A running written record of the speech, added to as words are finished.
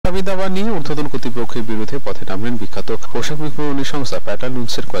দাবি দাওয়া নিয়ে ঊর্ধ্বতন কর্তৃপক্ষের বিরুদ্ধে পথে নামলেন বিখ্যাত পোশাক বিপণনী সংস্থা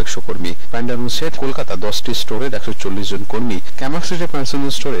প্যান্টালুন্সের কয়েকশো কর্মী। প্যান্টালুন্সের কলকাতা 10টি স্টোরের 140 জন কর্মী ক্যামাক স্ট্রিটের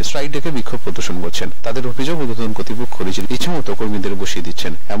প্যান্টালুন্স স্টোরে স্ট্রাইক ডেকে বিক্ষোভ প্রদর্শন করছেন। তাদের অভিযোগ ঊর্ধ্বতন কর্তৃপক্ষ নিজের ইচ্ছেমতো কর্মীদের বসিয়ে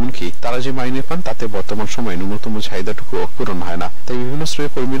দিচ্ছেন, এমনকি তারা যে মাইনে পান তাতে বর্তমান সময়ে ন্যূনতম চাহিদাটুকু পূরণ হয় না। তাই বিভিন্ন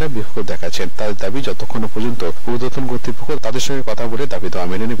স্টোরের কর্মীরা বিক্ষোভ দেখাচ্ছেন। তাদের দাবি যতক্ষণ পর্যন্ত ঊর্ধ্বতন কর্তৃপক্ষ তাদের সঙ্গে কথা বলে দাবি দেওয়া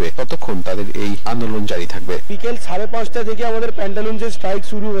মেনে নেবে ততক্ষণ তাদের এই আন্দোলন জারি থাকবে। বিকেল 5:30 থেকে আমাদের প্যান্টালুন্সের স্ট্রাইক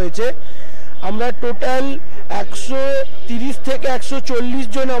শুরু হয়েছে। আমরা টোটাল 130 থেকে 140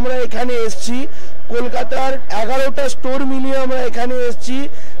 জন আমরা এখানে এসেছি। কলকাতার 11টা স্টোর মিলিয়ে আমরা এখানে এসেছি।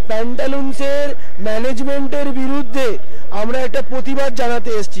 প্যান্টালুন্সের ম্যানেজমেন্টের বিরুদ্ধে আমরা একটা প্রতিবাদ জানাতে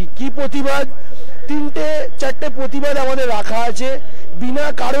এসেছি। কি প্রতিবাদ? 3-4টে প্রতিবাদ আমাদের রাখা আছে। বিনা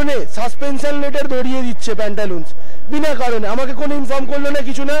কারণে সাসপেনশন লেটার ধরিয়ে দিচ্ছে প্যান্টালুন্স, বিনা কারণে। আমাকে কোনো ইনফর্ম করলো না,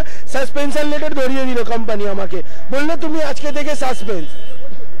 কিছু না, সাসপেনশন লেটার ধরিয়ে দিল কোম্পানি। আমাকে বললো তুমি আজকে থেকে সাসপেন্স,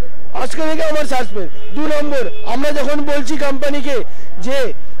 আজকে থেকে আমার সাসপেন্স। 2 নম্বর, আমরা যখন বলছি কোম্পানিকে যে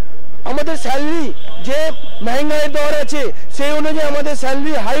আমাদের স্যালারি যে মহঙ্গাইয়ের দর আছে সেই অনুযায়ী আমাদের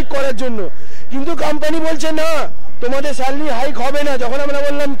স্যালারি হাইক করার জন্য, কিন্তু কোম্পানি বলছে না তোমাদের স্যালারি হাইক হবে না। যখন আমরা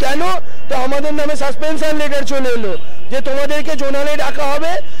বললাম কেন, তো আমাদের নামে সাসপেনশন লেটার চলে এলো যে তোমাদেরকে জোনালে ডাকা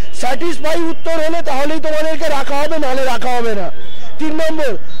হবে, স্যাটিসফাই উত্তর হলে তাহলেই তোমাদেরকে রাখা হবে, নাহলে রাখা হবে না। 3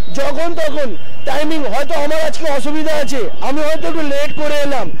 নম্বর, যখন তখন টাইমিং, হয়তো আমার আজকে অসুবিধা আছে, আমি হয়তো একটু লেট করে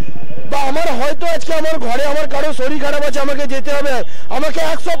এলাম, বা আমার হয়তো আজকে আমার ঘরে আমার কারো শরীর খারাপ আছে, আমাকে যেতে হবে, আমাকে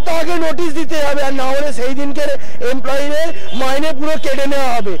 1 সপ্তাহ আগে নোটিশ দিতে হবে, আর না হলে সেই দিনকে এমপ্লয়িদের মাইনে পুরো কেটে নেওয়া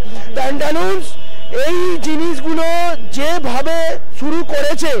হবে। প্যান্টালুন্স এই জিনিসগুলো যেভাবে শুরু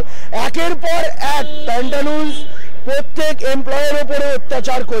করেছে, একের পর এক প্যান্টালুন্স প্রত্যেক এমপ্লয়ের উপরে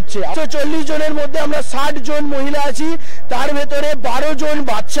অত্যাচার করছে। 140 জনের মধ্যে আমরা 60 জন মহিলা আছি, তার ভেতরে 12 জন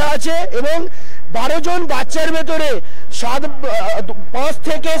বাচ্চা আছে, এবং 12 জন বাচ্চার ভেতরে 5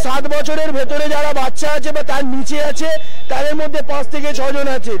 থেকে 7 বছরের ভেতরে যারা বাচ্চা আছে বা তার নিচে আছে, তাদের মধ্যে 5 থেকে 6 জন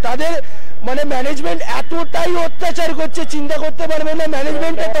আছে। তাদের মানে ম্যানেজমেন্ট এতটাই অত্যাচার করছে, চিন্তা করতে পারবেন না।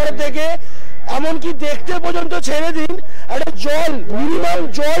 ম্যানেজমেন্টের তরফ থেকে এমনকি দেখতে পর্যন্ত ছেড়ে দিন, একটা জল, মিনিমাম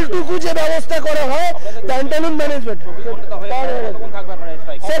জলটুকু যে ব্যবস্থা করা হয় প্যান্টালুন ম্যানেজমেন্ট,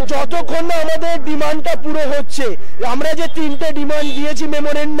 স্যার যতক্ষণ না আমাদের ডিমান্ডটা পুরো হচ্ছে, আমরা যে 3টে ডিমান্ড দিয়েছি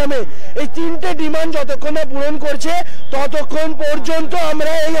মেমোরেন্ডামে, এই 3টে ডিমান্ড যতক্ষণ না পূরণ করছে ততক্ষণ পর্যন্ত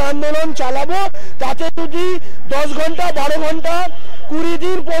আমরা এই আন্দোলন চালাবো। তাতে যদি 10 ঘন্টা, 12 ঘন্টা, 20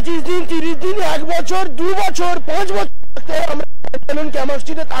 দিন, 25 দিন, 30 দিন, 1 বছর, 2 বছর, 5 বছর আমরা ক্যামাক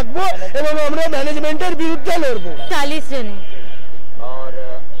স্ট্রিটে থাকবো এবং আমরা ম্যানেজমেंटेर বিরুদ্ধে লড়বো। 40 जन है। और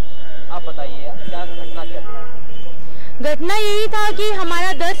आप बताइए क्या घटना क्या थी? घटना यही था कि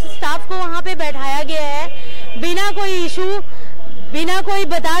हमारा 10 स्टाफ को वहाँ पे बैठाया गया है, बिना कोई इशू, बिना कोई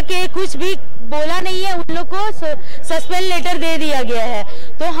बता के कुछ भी बोला नहीं है, उन लोग को सस्पेंड लेटर दे दिया गया है।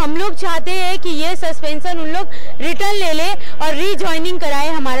 तो हम लोग चाहते हैं कि ये सस्पेंशन उन लोग रिटर्न ले ले और रीजॉइनिंग कराए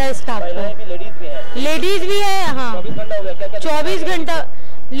हमारा स्टाफ को। लेडीज भी है, हाँ 24 घंटा।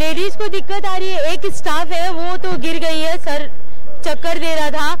 लेडीज को दिक्कत आ रही है, एक स्टाफ है वो तो गिर गई है, सर चक्कर दे रहा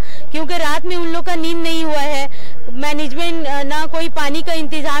था क्योंकि रात में उन लोग का नींद नहीं हुआ है। मैनेजमेंट ना कोई पानी का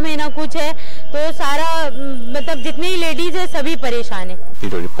इंतजाम है ना कुछ है, तो सारा मतलब जितनी लेडीज है सभी परेशान है।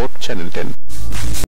 Report channel 10।